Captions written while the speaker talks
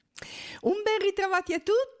Un ben ritrovati a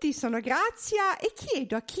tutti, sono Grazia e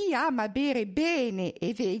chiedo a chi ama bere bene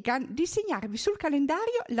e vegan di segnarvi sul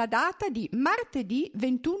calendario la data di martedì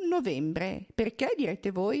 21 novembre. Perché,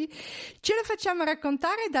 direte voi? Ce lo facciamo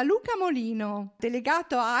raccontare da Luca Molino,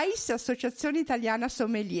 delegato AIS, Associazione Italiana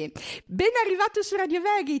Sommelier. Ben arrivato su Radio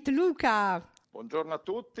Vegit, Luca! Buongiorno a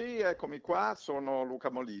tutti, eccomi qua, sono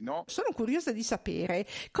Luca Molino. Sono curiosa di sapere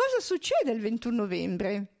cosa succede il 21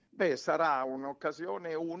 novembre. Beh, sarà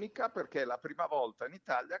un'occasione unica perché è la prima volta in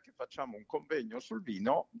Italia che facciamo un convegno sul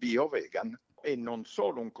vino bio-vegan. E non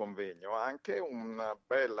solo un convegno, anche una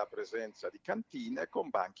bella presenza di cantine con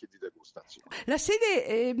banchi di degustazione. La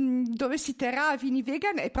sede dove si terrà Vini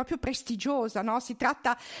Vegan è proprio prestigiosa, no? Si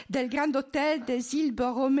tratta del Grand Hotel des Îles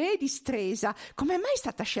Borromée di Stresa. Come mai è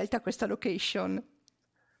stata scelta questa location?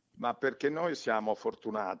 Ma perché noi siamo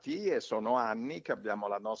fortunati e sono anni che abbiamo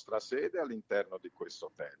la nostra sede all'interno di questo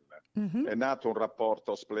hotel. Mm-hmm. È nato un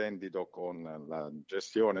rapporto splendido con la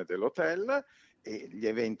gestione dell'hotel e gli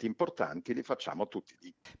eventi importanti li facciamo tutti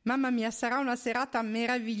lì. Mamma mia, sarà una serata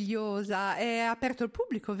meravigliosa. È aperto al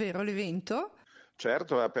pubblico, vero, l'evento?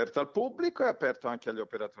 Certo, è aperto al pubblico e è aperto anche agli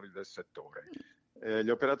operatori del settore. Gli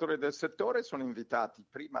operatori del settore sono invitati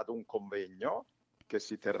prima ad un convegno che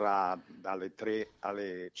si terrà dalle 3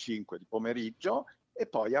 alle 5 di pomeriggio e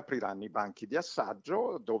poi apriranno i banchi di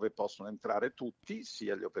assaggio dove possono entrare tutti,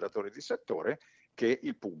 sia gli operatori di settore che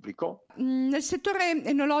il pubblico. Nel settore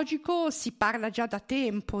enologico si parla già da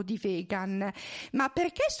tempo di vegan, ma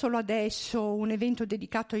perché solo adesso un evento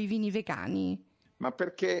dedicato ai vini vegani? Ma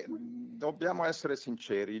perché dobbiamo essere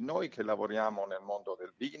sinceri, noi che lavoriamo nel mondo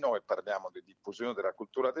del vino e parliamo di diffusione della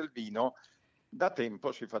cultura del vino, da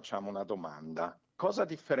tempo ci facciamo una domanda. Cosa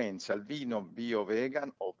differenzia il vino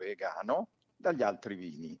bio-vegan o vegano dagli altri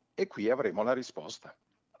vini? E qui avremo la risposta.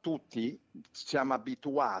 Tutti siamo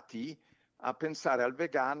abituati a pensare al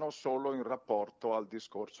vegano solo in rapporto al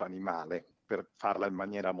discorso animale, per farla in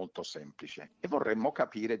maniera molto semplice. E vorremmo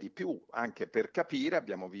capire di più. Anche per capire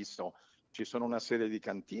abbiamo visto ci sono una serie di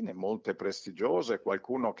cantine, molte prestigiose,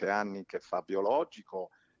 qualcuno che ha anni che fa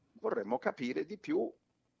biologico. Vorremmo capire di più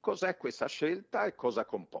cos'è questa scelta e cosa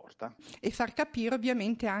comporta. E far capire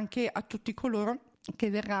ovviamente anche a tutti coloro che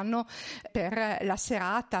verranno per la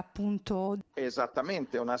serata, appunto.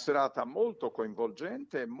 Esattamente, è una serata molto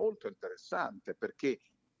coinvolgente e molto interessante perché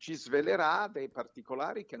ci svelerà dei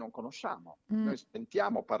particolari che non conosciamo. Noi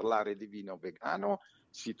sentiamo parlare di vino vegano,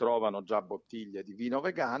 si trovano già bottiglie di vino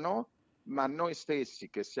vegano, ma noi stessi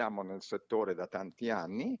che siamo nel settore da tanti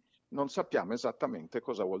anni non sappiamo esattamente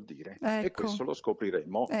cosa vuol dire. Ecco. E questo lo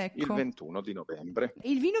scopriremo il 21 di novembre.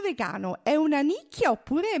 Il vino vegano è una nicchia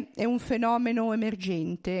oppure è un fenomeno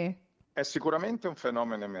emergente? È sicuramente un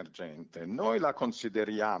fenomeno emergente. Noi la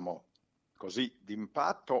consideriamo così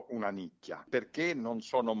d'impatto una nicchia, perché non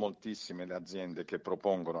sono moltissime le aziende che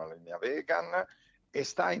propongono la linea vegan e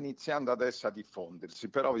sta iniziando adesso a diffondersi.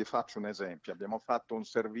 Però vi faccio un esempio. Abbiamo fatto un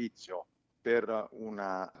servizio per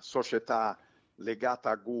una società legata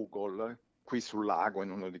a Google qui sul lago, in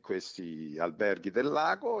uno di questi alberghi del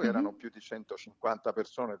lago. Erano più di 150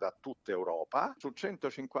 persone da tutta Europa. Su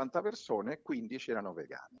 150 persone 15 erano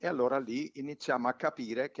vegani. E allora lì iniziamo a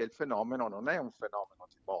capire che il fenomeno non è un fenomeno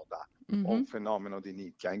di moda o un fenomeno di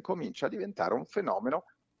nicchia, incomincia a diventare un fenomeno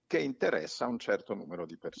che interessa un certo numero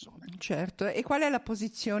di persone. Certo, e qual è la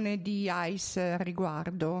posizione di AIS al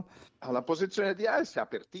riguardo? La posizione di AIS è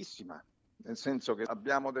apertissima, nel senso che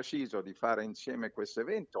abbiamo deciso di fare insieme questo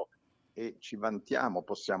evento e ci vantiamo,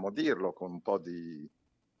 possiamo dirlo con un po' di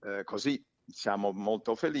così, siamo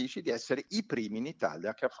molto felici di essere i primi in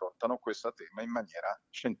Italia che affrontano questo tema in maniera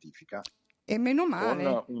scientifica. E meno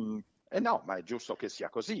male. No, ma è giusto che sia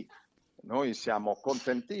così. Noi siamo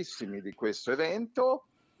contentissimi di questo evento,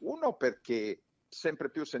 uno perché sempre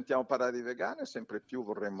più sentiamo parlare di vegano e sempre più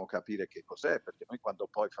vorremmo capire che cos'è, perché noi quando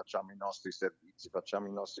poi facciamo i nostri servizi, facciamo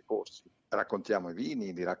i nostri corsi, raccontiamo i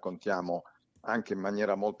vini, li raccontiamo anche in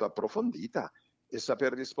maniera molto approfondita e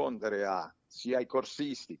saper rispondere sia ai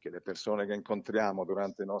corsisti che le persone che incontriamo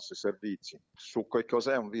durante i nostri servizi su che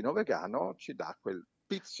cos'è un vino vegano ci dà quel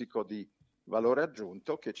pizzico di valore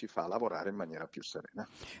aggiunto che ci fa lavorare in maniera più serena.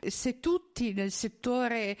 Se tutti nel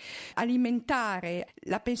settore alimentare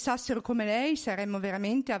la pensassero come lei saremmo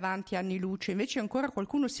veramente avanti anni luce, invece ancora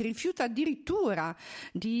qualcuno si rifiuta addirittura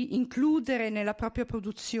di includere nella propria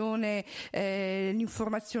produzione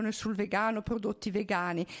l'informazione sul vegano, prodotti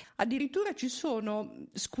vegani. Addirittura ci sono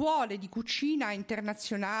scuole di cucina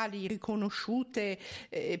internazionali riconosciute,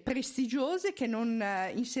 prestigiose, che non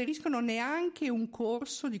inseriscono neanche un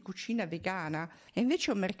corso di cucina vegana. E invece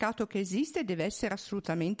è un mercato che esiste e deve essere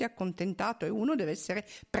assolutamente accontentato e uno deve essere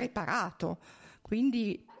preparato.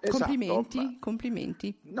 Quindi Esatto,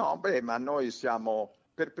 complimenti. no, ma noi siamo,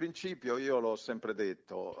 per principio, io l'ho sempre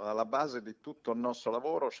detto, alla base di tutto il nostro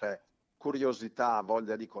lavoro c'è curiosità,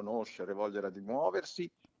 voglia di conoscere, voglia di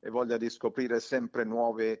muoversi e voglia di scoprire sempre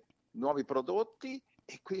nuovi prodotti,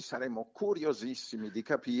 e qui saremo curiosissimi di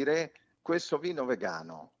capire: questo vino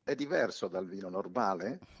vegano è diverso dal vino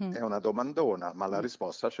normale? È una domandona, ma la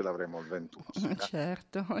risposta ce l'avremo il 21 sera.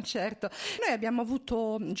 Certo, certo. Noi abbiamo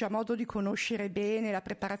avuto già modo di conoscere bene la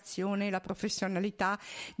preparazione e la professionalità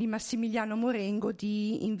di Massimiliano Morengo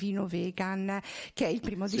di In Vino Vegan, che è il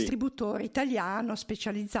primo Sì. distributore italiano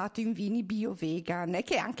specializzato in vini bio-vegan e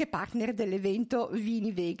che è anche partner dell'evento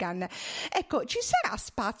Vini Vegan. Ecco, ci sarà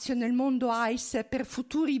spazio nel mondo ICE per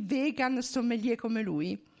futuri vegan sommelier come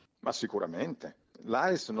lui? Ma sicuramente.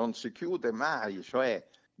 L'AIS non si chiude mai, cioè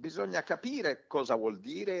bisogna capire cosa vuol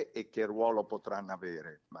dire e che ruolo potranno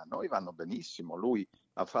avere, ma noi vanno benissimo. Lui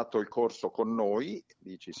ha fatto il corso con noi,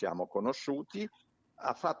 lì ci siamo conosciuti,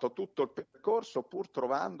 ha fatto tutto il percorso pur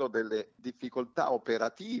trovando delle difficoltà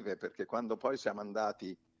operative, perché quando poi siamo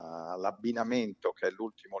andati all'abbinamento, che è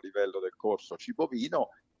l'ultimo livello del corso cibo-vino,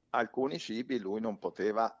 alcuni cibi lui non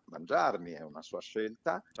poteva mangiarli, è una sua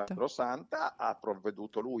scelta sacrosanta. Ha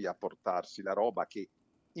provveduto lui a portarsi la roba che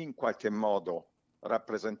in qualche modo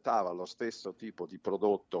rappresentava lo stesso tipo di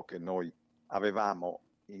prodotto che noi avevamo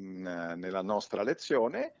nella nostra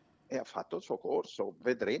lezione, e ha fatto il suo corso.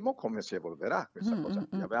 Vedremo come si evolverà questa cosa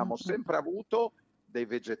qui. Avevamo sempre avuto dei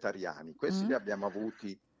vegetariani, questi li abbiamo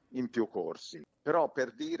avuti in più corsi. Però,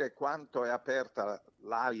 per dire quanto è aperta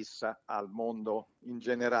l'AIS al mondo in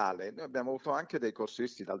generale, noi abbiamo avuto anche dei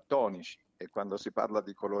corsisti daltonici, e quando si parla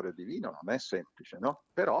di colore di vino non è semplice, no?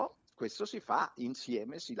 Però questo si fa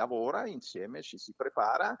insieme, si lavora insieme, ci si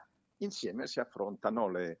prepara insieme, si affrontano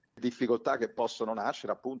le difficoltà che possono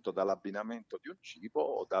nascere appunto dall'abbinamento di un cibo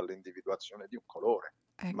o dall'individuazione di un colore.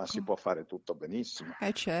 Ecco. Ma si può fare tutto benissimo.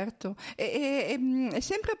 Certo. E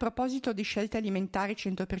sempre a proposito di scelte alimentari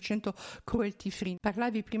 100% cruelty free,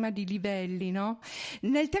 parlavi prima di livelli, no?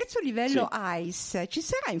 Nel terzo livello Sì. ICE ci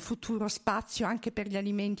sarà in futuro spazio anche per gli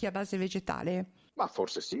alimenti a base vegetale? Ma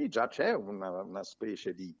forse sì, già c'è una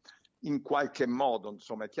specie di, in qualche modo,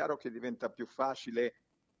 insomma, è chiaro che diventa più facile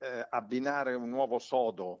abbinare un uovo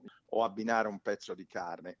sodo, o abbinare un pezzo di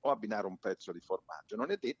carne, o abbinare un pezzo di formaggio. Non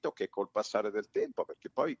è detto che col passare del tempo, perché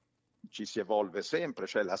poi ci si evolve sempre,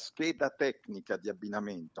 cioè la scheda tecnica di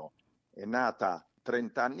abbinamento è nata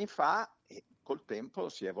 30 anni fa e col tempo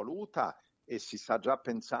si è evoluta e si sta già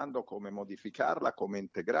pensando come modificarla, come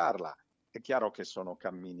integrarla. È chiaro che sono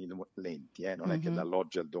cammini lenti, non è che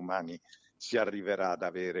dall'oggi al domani si arriverà ad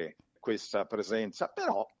avere questa presenza,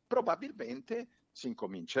 però probabilmente si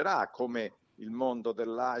incomincerà, come il mondo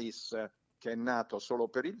dell'ICE, che è nato solo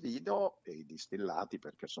per il vino e i distillati,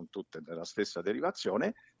 perché sono tutte della stessa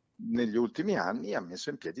derivazione. Negli ultimi anni ha messo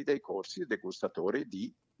in piedi dei corsi degustatori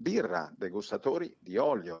di birra, degustatori di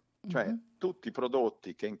olio, cioè tutti i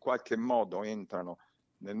prodotti che in qualche modo entrano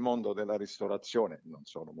nel mondo della ristorazione, non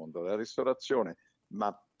solo mondo della ristorazione,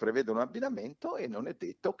 ma prevedono un abbinamento, e non è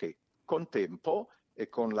detto che con tempo e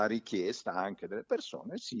con la richiesta anche delle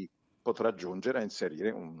persone si potrà giungere a inserire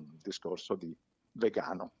un discorso di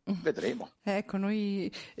vegano. Vedremo. Ecco,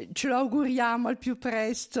 noi ce lo auguriamo al più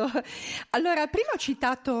presto. Allora, prima ho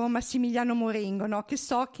citato Massimiliano Morengo, no? Che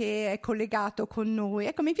so che è collegato con noi.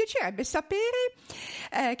 Ecco, mi piacerebbe sapere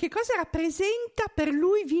che cosa rappresenta per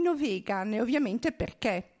lui Vino Vegan e ovviamente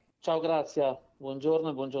perché. Ciao Grazia, buongiorno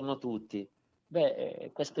e buongiorno a tutti.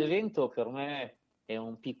 Questo evento per me è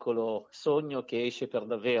un piccolo sogno che esce per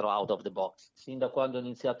davvero out of the box. Sin da quando ho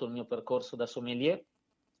iniziato il mio percorso da sommelier,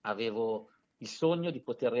 avevo il sogno di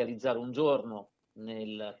poter realizzare un giorno,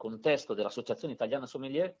 nel contesto dell'Associazione Italiana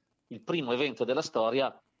Sommelier, il primo evento della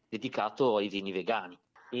storia dedicato ai vini vegani.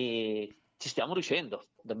 E ci stiamo riuscendo.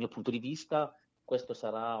 Dal mio punto di vista, questo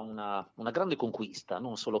sarà una grande conquista,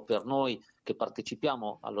 non solo per noi che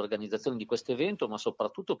partecipiamo all'organizzazione di questo evento, ma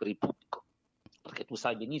soprattutto per il pubblico. Perché tu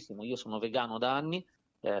sai benissimo, io sono vegano da anni,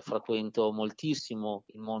 frequento moltissimo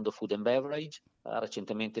il mondo food and beverage,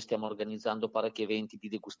 recentemente stiamo organizzando parecchi eventi di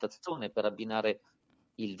degustazione per abbinare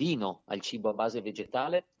il vino al cibo a base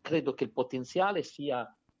vegetale. Credo che il potenziale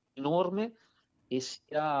sia enorme e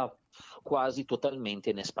sia quasi totalmente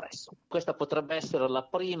inespresso. Questa potrebbe essere la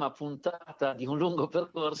prima puntata di un lungo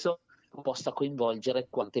percorso che possa coinvolgere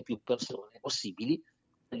quante più persone possibili,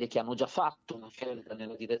 quelle che hanno già fatto una scelta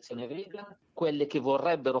nella direzione vegan, quelle che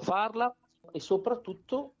vorrebbero farla, e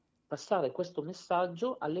soprattutto passare questo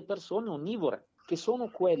messaggio alle persone onnivore, che sono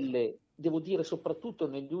quelle, devo dire soprattutto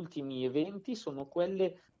negli ultimi eventi, sono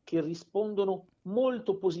quelle che rispondono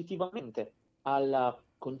molto positivamente alla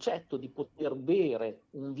concetto di poter bere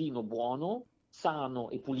un vino buono,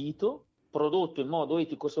 sano e pulito, prodotto in modo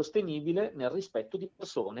etico e sostenibile nel rispetto di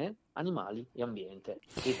persone, animali e ambiente.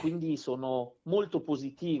 E quindi sono molto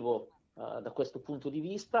positivo da questo punto di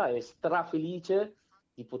vista e strafelice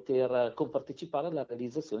di poter compartecipare alla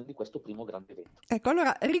realizzazione di questo primo grande evento. Ecco,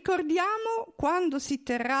 allora ricordiamo quando si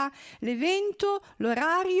terrà l'evento,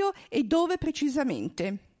 l'orario e dove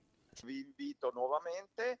precisamente. Vi invito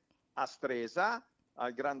nuovamente a Stresa,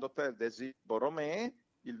 al Grand Hotel des Îles Borromée,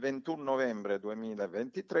 il 21 novembre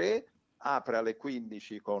 2023, apre alle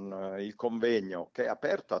 15 con il convegno che è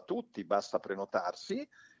aperto a tutti, basta prenotarsi,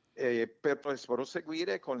 per poi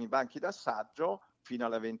proseguire con i banchi d'assaggio fino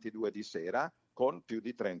alle 22 di sera, con più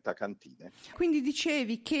di 30 cantine. Quindi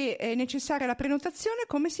dicevi che è necessaria la prenotazione,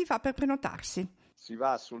 come si fa per prenotarsi? Si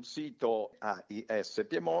va sul sito AIS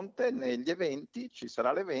Piemonte, negli eventi ci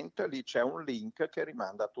sarà l'evento e lì c'è un link che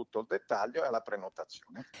rimanda a tutto il dettaglio e alla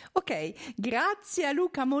prenotazione. Ok, grazie a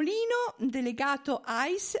Luca Molino, delegato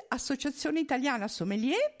AIS, Associazione Italiana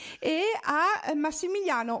Sommelier, e a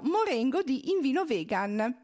Massimiliano Morengo di Vino Vegan.